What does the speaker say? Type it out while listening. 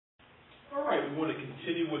All right, we want to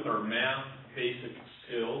continue with our math basic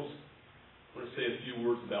skills. I want to say a few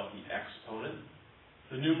words about the exponent.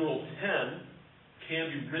 The numeral 10 can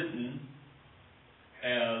be written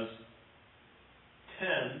as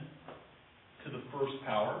 10 to the first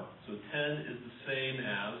power. So 10 is the same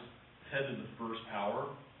as 10 to the first power,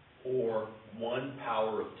 or 1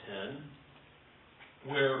 power of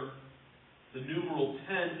 10, where the numeral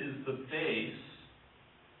 10 is the base,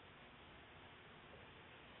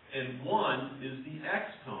 and 1 is the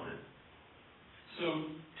exponent. So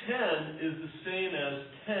 10 is the same as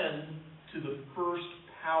 10 to the first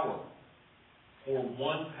power, or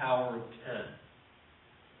 1 power of 10.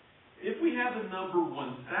 If we have the number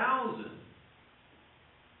 1,000,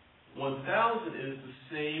 1,000 is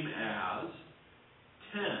the same as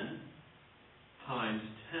 10 times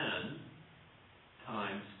 10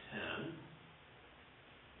 times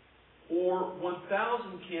 10, or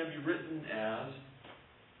 1,000 can be written as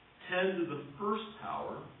 10 to the first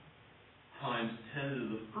power times 10 to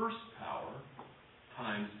the first power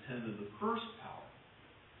times 10 to the first power.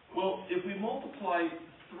 Well, if we multiply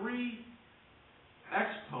three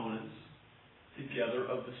exponents together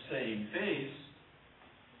of the same base,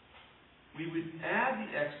 we would add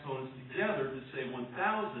the exponents together to say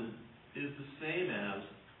 1,000 is the same as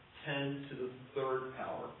 10 to the third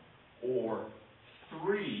power, or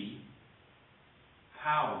 3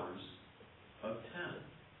 powers of 10.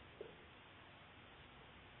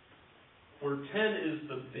 Where 10 is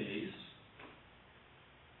the base,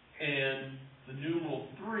 and the numeral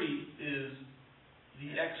 3 is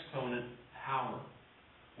the exponent power.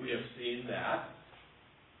 We have seen that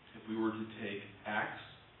if we were to take x,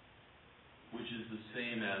 which is the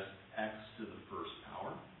same as x to the first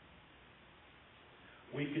power,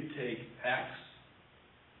 we could take x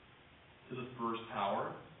to the first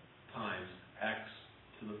power times x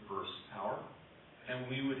to the first power, and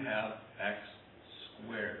we would have x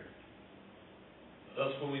squared.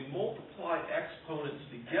 Thus, when we multiply exponents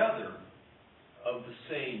together of the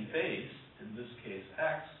same base, in this case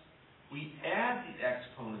x, we add the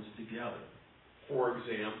exponents together. For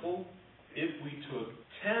example, if we took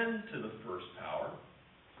 10 to the first power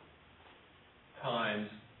times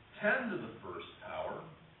 10 to the first power,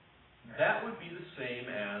 that would be the same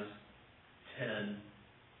as 10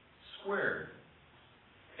 squared.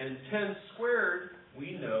 And 10 squared,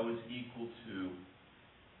 we know, is equal to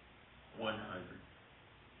 100.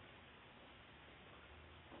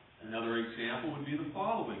 Another example would be the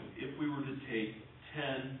following. If we were to take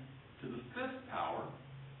 10 to the fifth power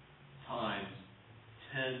times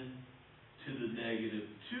 10 to the negative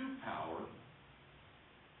 2 power,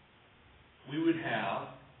 we would have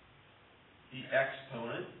the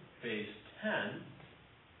exponent base 10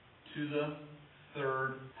 to the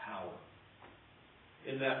third power.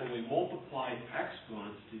 In that when we multiply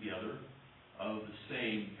exponents together of the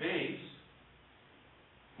same base,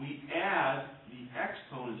 we add the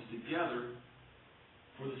exponents together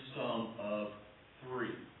for the sum of 3.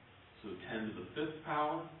 So 10 to the fifth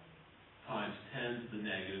power times 10 to the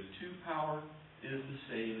negative 2 power is the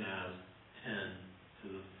same as 10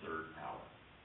 to the third power.